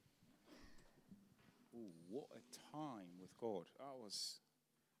What a time with God.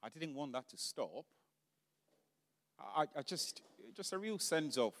 I didn't want that to stop. I just a real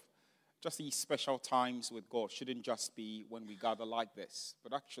sense of just these special times with God shouldn't just be when we gather like this,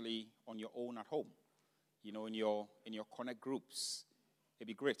 but actually on your own at home, in your connect groups. It'd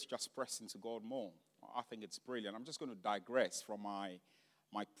be great to just press into God more. I think it's brilliant. I'm just going to digress from my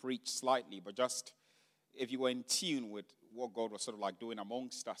preach slightly, but just if you were in tune with what God was sort of like doing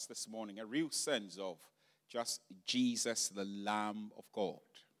amongst us this morning, a real sense of just Jesus, the Lamb of God.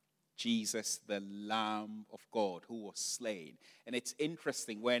 Jesus, the Lamb of God who was slain. And it's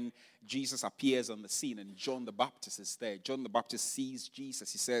interesting when Jesus appears on the scene and John the Baptist is there. John the Baptist sees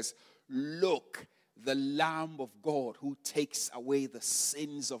Jesus. He says, "Look, the Lamb of God who takes away the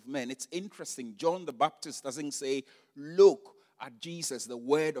sins of men." It's interesting. John the Baptist doesn't say, "Look at Jesus, the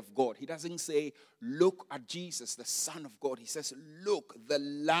Word of God." He doesn't say, "Look at Jesus, the Son of God." He says, "Look, the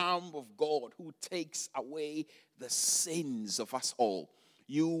Lamb of God who takes away the sins of us all."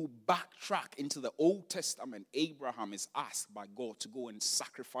 You backtrack into the Old Testament. Abraham is asked by God to go and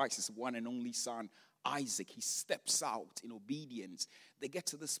sacrifice his one and only son, Isaac. He steps out in obedience. They get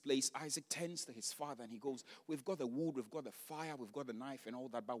to this place. Isaac turns to his father and he goes, "We've got the wood, we've got the fire, we've got the knife and all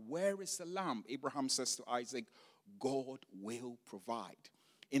that, but where is the lamb?" Abraham says to Isaac, "God will provide."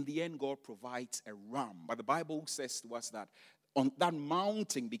 In the end, God provides a ram. But the Bible says to us that on that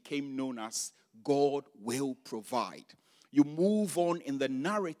mountain became known as God will provide. You move on in the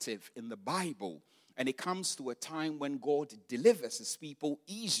narrative in the Bible, and it comes to a time when God delivers his people,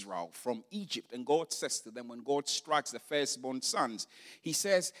 Israel, from Egypt. And God says to them, when God strikes the firstborn sons, he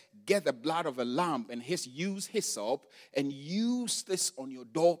says, "Get the blood of a lamb and use hyssop and use this on your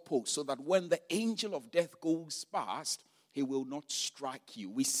doorpost so that when the angel of death goes past, he will not strike you."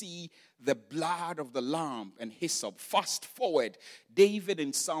 We see the blood of the lamb and hyssop. Fast forward, David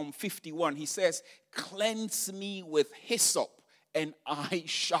in Psalm 51, he says, "Cleanse me with hyssop and I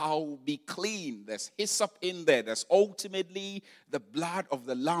shall be clean." There's hyssop in there. There's ultimately the blood of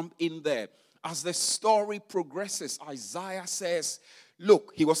the lamb in there. As the story progresses, Isaiah says,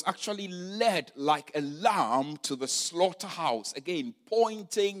 look, he was actually led like a lamb to the slaughterhouse. Again,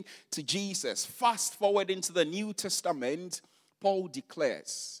 pointing to Jesus. Fast forward into the New Testament, Paul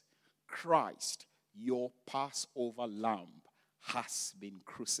declares, "Christ, your Passover lamb, has been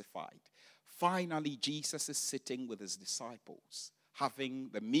crucified." Finally, Jesus is sitting with his disciples, having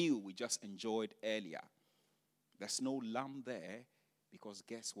the meal we just enjoyed earlier. There's no lamb there because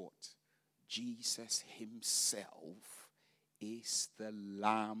guess what? Jesus himself is the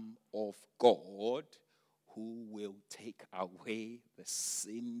Lamb of God who will take away the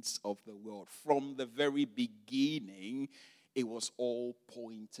sins of the world. From the very beginning, it was all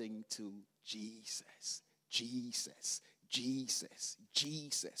pointing to Jesus. Jesus, Jesus,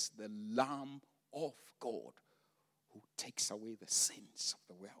 Jesus, the Lamb of God who takes away the sins of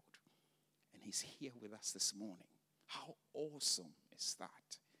the world. And he's here with us this morning. How awesome is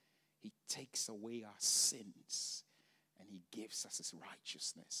that? He takes away our sins and he gives us his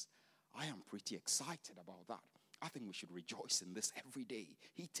righteousness. I am pretty excited about that. I think we should rejoice in this every day.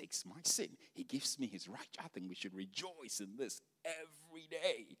 He takes my sin. He gives me his righteousness. I think we should rejoice in this every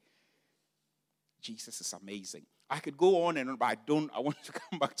day. Jesus is amazing. I could go on and on, but I don't. I want to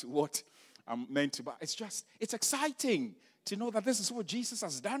come back to what I'm meant to. But it's exciting to know that this is what Jesus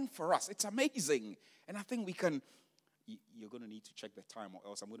has done for us. It's amazing. And I think we can, you're going to need to check the time or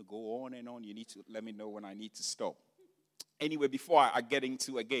else I'm going to go on and on. You need to let me know when I need to stop. Anyway, before I get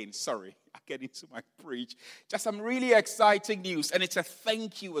into my preach, just some really exciting news. And it's a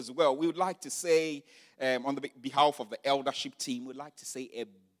thank you as well. We would like to say, on the behalf of the eldership team, we'd like to say a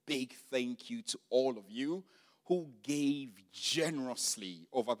big thank you to all of you who gave generously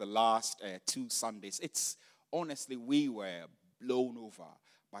over the last 2 Sundays. It's honestly, we were blown over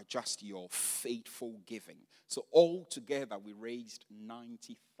by just your faithful giving. So all together, we raised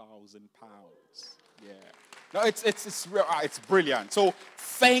 £90,000. Yeah. No, it's brilliant. So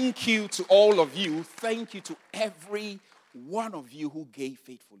thank you to all of you. Thank you to every one of you who gave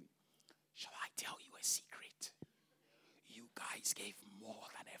faithfully. Shall I tell you a secret? You guys gave more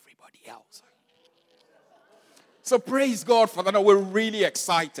than everybody else. So praise God for that. We're really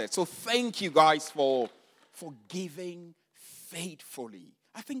excited. So thank you guys for giving faithfully.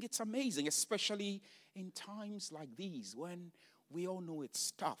 I think it's amazing, especially in times like these when we all know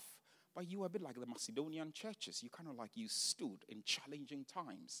it's tough. But you were a bit like the Macedonian churches. You stood in challenging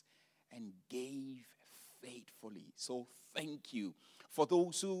times and gave faithfully. So thank you. For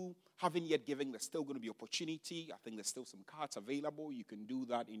those who haven't yet given, there's still going to be opportunity. I think there's still some cards available. You can do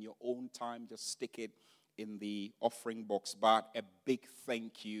that in your own time. Just stick it in the offering box. But a big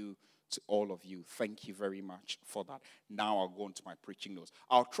thank you to all of you. Thank you very much for that. Now I'll go into my preaching notes.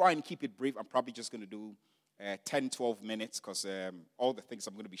 I'll try and keep it brief. I'm probably just going to do 10, 12 minutes because all the things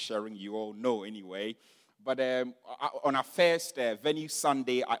I'm going to be sharing you all know anyway. But on our first venue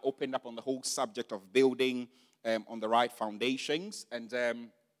Sunday, I opened up on the whole subject of building on the right foundations and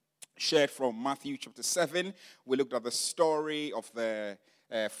shared from Matthew chapter 7. We looked at the story of the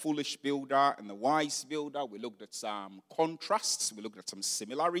foolish builder and the wise builder. We looked at some contrasts. We looked at some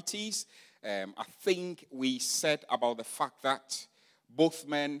similarities. I think we said about the fact that both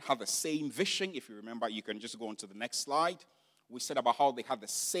men had the same vision. If you remember, you can just go on to the next slide. We said about how they had the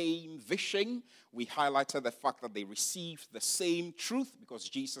same vision. We highlighted the fact that they received the same truth because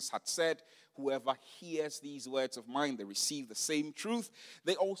Jesus had said, whoever hears these words of mine, they receive the same truth.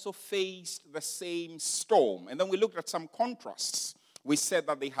 They also faced the same storm. And then we looked at some contrasts. We said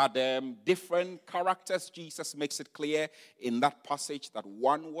that they had different characters. Jesus makes it clear in that passage that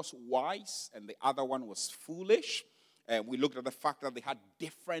one was wise and the other one was foolish. We looked at the fact that they had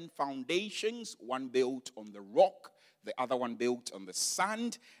different foundations. One built on the rock, the other one built on the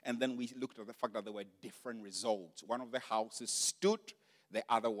sand. And then we looked at the fact that there were different results. One of the houses stood, the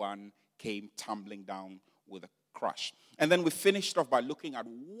other one came tumbling down with a crash. And then we finished off by looking at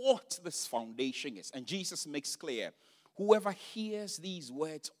what this foundation is. And Jesus makes clear, whoever hears these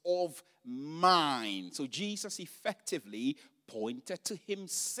words of mine. So Jesus effectively pointed to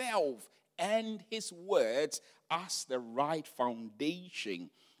himself and his words as the right foundation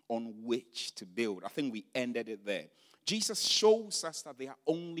on which to build. I think we ended it there. Jesus shows us that there are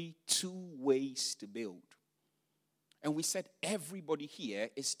only two ways to build. And we said everybody here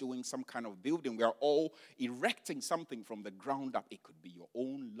is doing some kind of building. We are all erecting something from the ground up. It could be your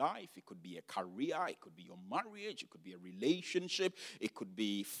own life. It could be a career. It could be your marriage. It could be a relationship. It could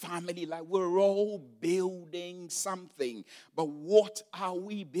be family life. We're all building something. But what are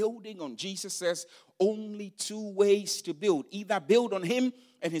we building on? Jesus says only two ways to build. Either build on him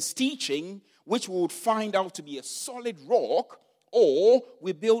and his teaching, which we would find out to be a solid rock, or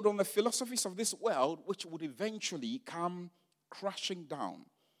we build on the philosophies of this world, which would eventually come crashing down.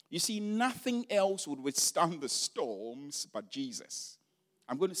 You see, nothing else would withstand the storms but Jesus.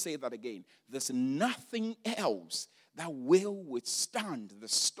 I'm going to say that again. There's nothing else that will withstand the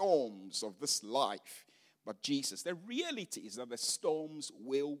storms of this life but Jesus. The reality is that the storms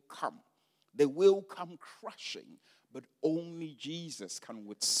will come. They will come crashing, but only Jesus can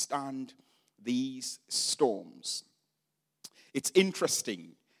withstand these storms. It's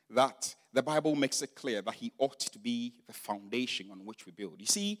interesting that the Bible makes it clear that he ought to be the foundation on which we build. You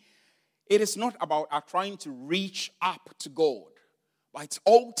see, it is not about our trying to reach up to God, but it's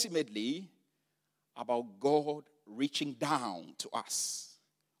ultimately about God reaching down to us.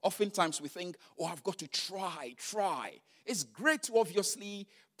 Oftentimes we think, I've got to try. It's great to obviously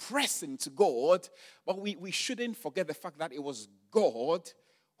press into God, but we shouldn't forget the fact that it was God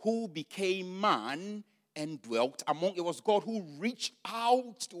who became man and dwelt among. It was God who reached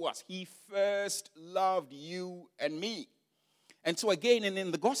out to us. He first loved you and me. And so again, and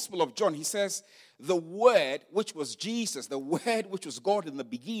in the Gospel of John, he says, the Word, which was Jesus, the Word, which was God in the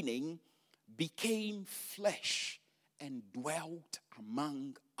beginning, became flesh and dwelt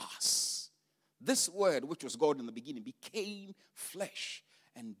among us. This Word, which was God in the beginning, became flesh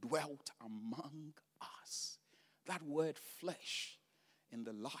and dwelt among us. That word flesh in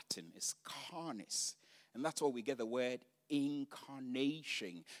the Latin is carnis. And that's where we get the word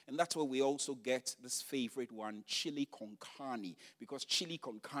incarnation. And that's where we also get this favorite one, chili con carne. Because chili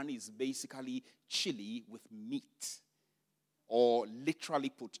con carne is basically chili with meat. Or literally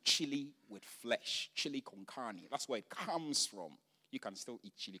put chili with flesh. Chili con carne. That's where it comes from. You can still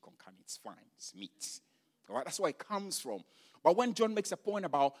eat chili con carne. It's fine. It's meat. All right? That's where it comes from. But when John makes a point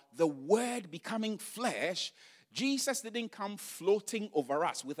about the word becoming flesh, Jesus didn't come floating over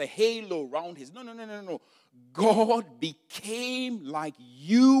us with a halo around his. No. God became like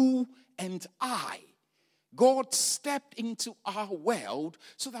you and I. God stepped into our world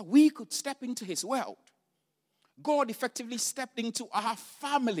so that we could step into his world. God effectively stepped into our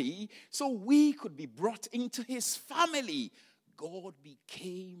family so we could be brought into his family. God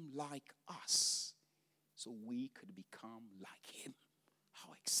became like us so we could become like him. How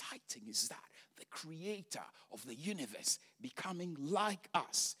exciting is that? The creator of the universe becoming like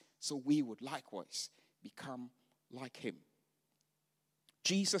us so we would likewise become like him.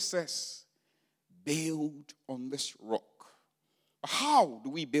 Jesus says, build on this rock. How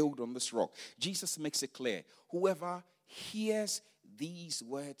do we build on this rock? Jesus makes it clear. Whoever hears these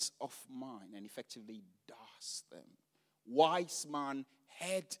words of mine and effectively does them. Wise man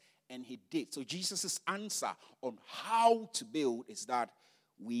heard and he did. So Jesus' answer on how to build is that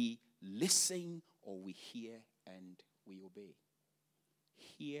we listen or we hear and we obey.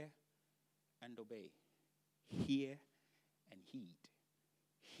 Hear and obey. Hear and heed.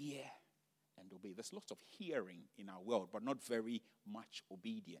 Hear and obey. There's lots of hearing in our world, but not very much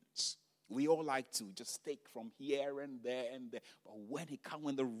obedience. We all like to just take from here and there and there. But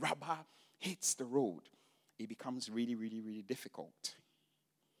when the rubber hits the road, it becomes really, really, really difficult.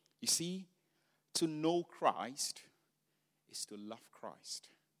 You see, to know Christ is to love Christ.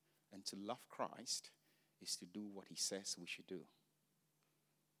 And to love Christ is to do what he says we should do.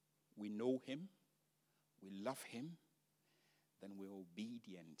 We know him, we love him, then we're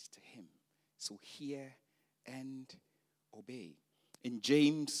obedient to him. So hear and obey. In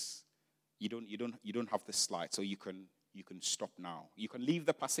James, you don't have the slide, so you can stop now. You can leave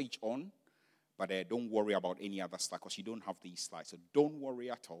the passage on, but don't worry about any other slide because you don't have these slides. So don't worry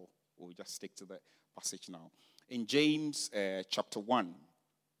at all. We'll just stick to the passage now. In James chapter 1,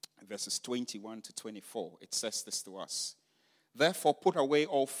 verses 21 to 24, it says this to us. Therefore, put away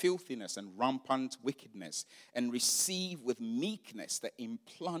all filthiness and rampant wickedness, and receive with meekness the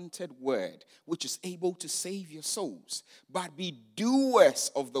implanted word, which is able to save your souls. But be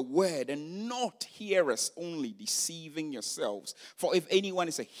doers of the word, and not hearers only, deceiving yourselves. For if anyone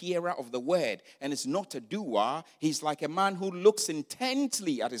is a hearer of the word, and is not a doer, he's like a man who looks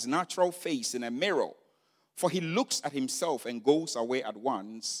intently at his natural face in a mirror. For he looks at himself and goes away at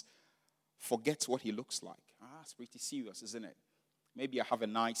once, forgets what he looks like. It's pretty serious, isn't it? Maybe I have a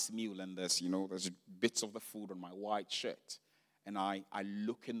nice meal and there's bits of the food on my white shirt. And I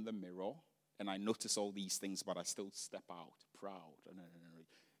look in the mirror and I notice all these things, but I still step out proud. No.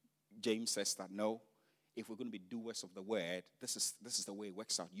 James says that, no, if we're going to be doers of the word, this is the way it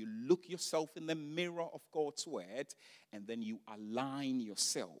works out. You look yourself in the mirror of God's word, and then you align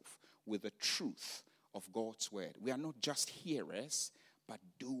yourself with the truth of God's word. We are not just hearers, but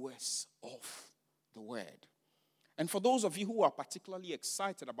doers of the word. And for those of you who are particularly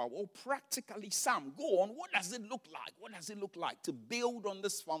excited about, practically, Sam, go on. What does it look like? What does it look like to build on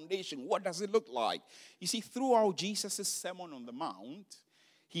this foundation? What does it look like? You see, throughout Jesus' Sermon on the Mount,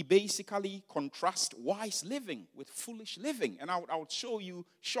 he basically contrasts wise living with foolish living. And I'll show you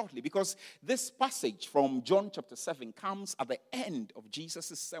shortly, because this passage from John chapter 7 comes at the end of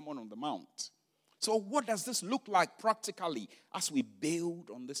Jesus' Sermon on the Mount. So what does this look like practically as we build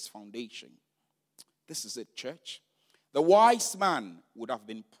on this foundation? This is it, church. The wise man would have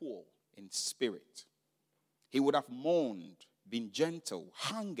been poor in spirit. He would have mourned, been gentle,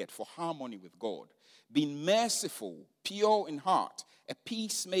 hungered for harmony with God, been merciful, pure in heart, a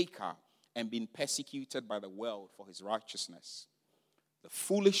peacemaker, and been persecuted by the world for his righteousness. The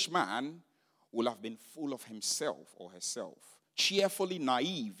foolish man will have been full of himself or herself, cheerfully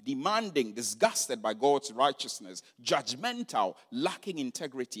naive, demanding, disgusted by God's righteousness, judgmental, lacking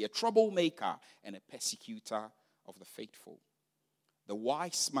integrity, a troublemaker, and a persecutor of the faithful. The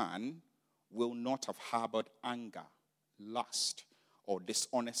wise man will not have harbored anger, lust, or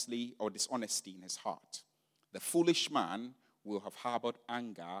dishonesty in his heart. The foolish man will have harbored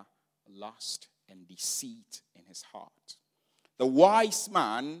anger, lust, and deceit in his heart. The wise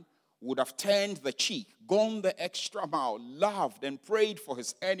man would have turned the cheek, gone the extra mile, loved and prayed for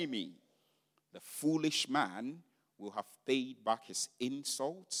his enemy. The foolish man will have paid back his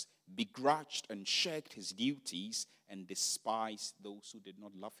insults, begrudged and shirked his duties, and despised those who did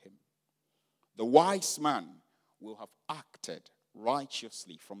not love him. The wise man will have acted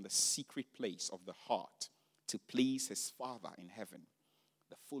righteously from the secret place of the heart to please his Father in heaven.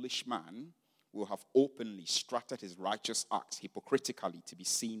 The foolish man will have openly strutted his righteous acts hypocritically to be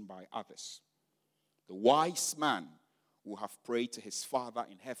seen by others. The wise man will have prayed to his Father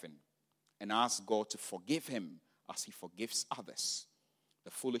in heaven and asked God to forgive him as he forgives others.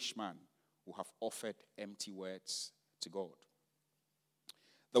 The foolish man will have offered empty words to God.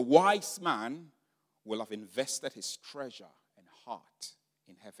 The wise man will have invested his treasure and heart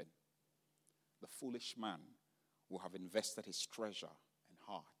in heaven. The foolish man will have invested his treasure and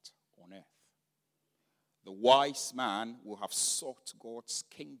heart on earth. The wise man will have sought God's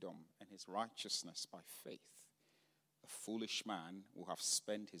kingdom and his righteousness by faith. The foolish man will have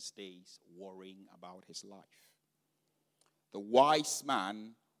spent his days worrying about his life. The wise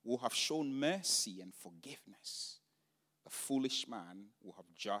man will have shown mercy and forgiveness. The foolish man will have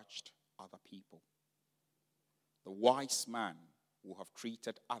judged other people. The wise man will have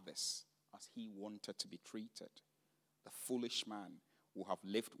treated others as he wanted to be treated. The foolish man will have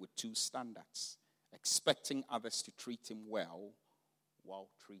lived with two standards, expecting others to treat him well while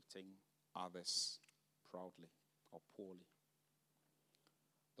treating others proudly or poorly.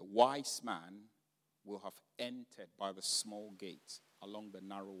 The wise man will have entered by the small gate along the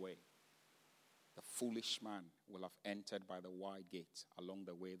narrow way. The foolish man will have entered by the wide gate along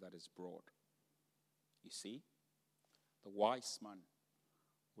the way that is broad. You see, the wise man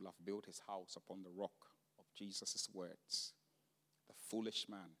will have built his house upon the rock of Jesus' words. The foolish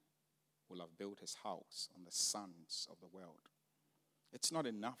man will have built his house on the sands of the world. It's not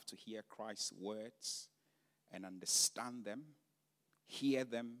enough to hear Christ's words and understand them, hear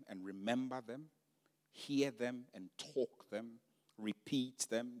them and remember them, hear them and talk them, repeat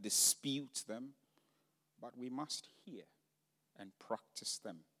them, dispute them, but we must hear and practice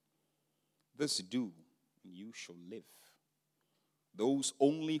them. This do, and you shall live. Those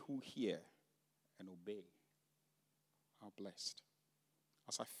only who hear and obey are blessed.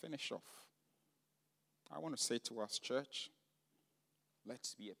 As I finish off, I want to say to us, church,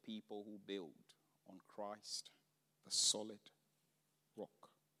 let's be a people who build on Christ, the solid rock.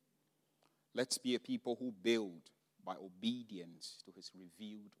 Let's be a people who build by obedience to his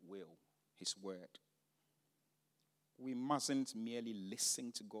revealed will, his word. We mustn't merely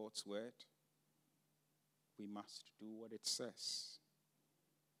listen to God's word. We must do what it says.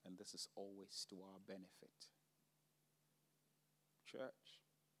 And this is always to our benefit. Church,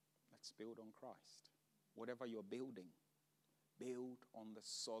 let's build on Christ. Whatever you're building, build on the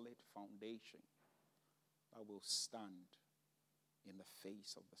solid foundation that will stand in the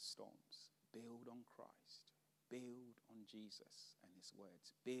face of the storms. Build on Christ. Build on Jesus and his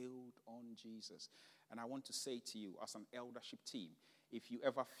words. Build on Jesus. And I want to say to you, as an eldership team, if you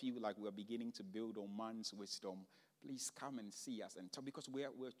ever feel like we're beginning to build on man's wisdom, please come and see us and talk, because we're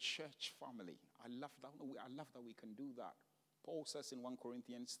a church family. I love that we can do that. Paul says in 1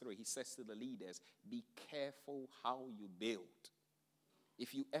 Corinthians 3, he says to the leaders, be careful how you build.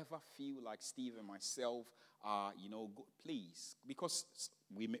 If you ever feel like Steve and myself are, please, because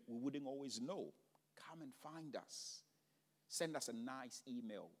we wouldn't always know, come and find us. Send us a nice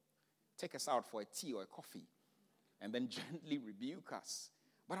email. Take us out for a tea or a coffee. And then gently rebuke us.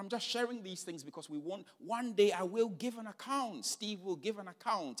 But I'm just sharing these things because we want, one day I will give an account. Steve will give an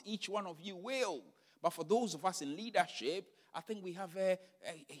account. Each one of you will. But for those of us in leadership, I think we have a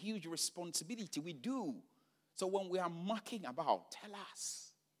huge responsibility. We do. So when we are mucking about, tell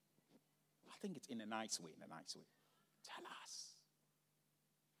us. I think it's in a nice way. Tell us.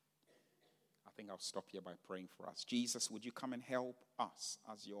 I think I'll stop here by praying for us. Jesus, would you come and help us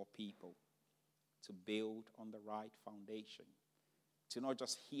as your people to build on the right foundation, to not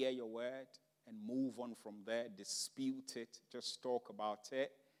just hear your word and move on from there, dispute it, just talk about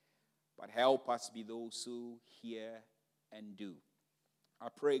it, but help us be those who hear and do. I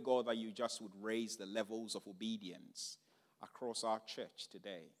pray, God, that you just would raise the levels of obedience across our church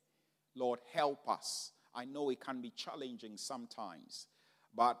today. Lord, help us. I know it can be challenging sometimes,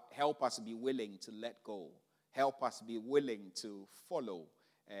 but help us be willing to let go. Help us be willing to follow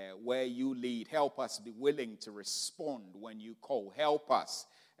where you lead. Help us be willing to respond when you call. Help us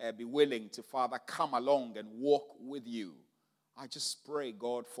be willing to, Father, come along and walk with you. I just pray,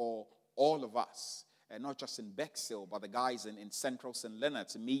 God, for all of us, and not just in Bexhill, but the guys in Central St.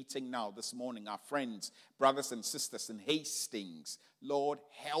 Leonard's meeting now this morning, our friends, brothers and sisters in Hastings. Lord,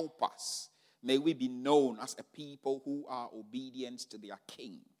 help us. May we be known as a people who are obedient to their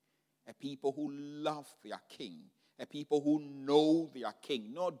King, a people who love their King, a people who know their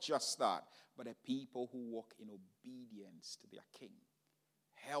King. Not just that, but a people who walk in obedience to their King.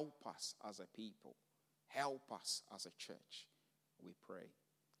 Help us as a people. Help us as a church. We pray.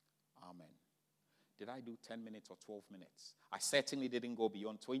 Amen. Did I do 10 minutes or 12 minutes? I certainly didn't go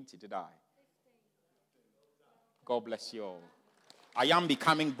beyond 20, did I? God bless you all. I am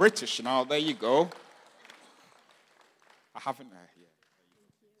becoming British now. There you go. I haven't. Yeah.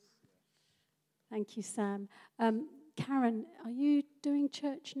 Thank you, Sam. Karen, are you doing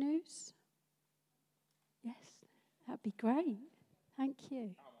church news? Yes, that'd be great. Thank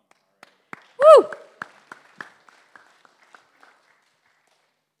you. Woo!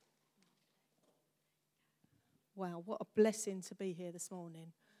 Wow, what a blessing to be here this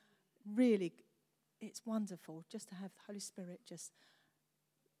morning. Really, it's wonderful just to have the Holy Spirit just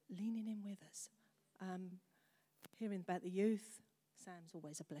leaning in with us. Hearing about the youth, Sam's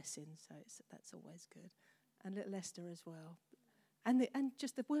always a blessing, so that's always good. And little Esther as well. And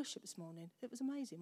just the worship this morning, it was amazing.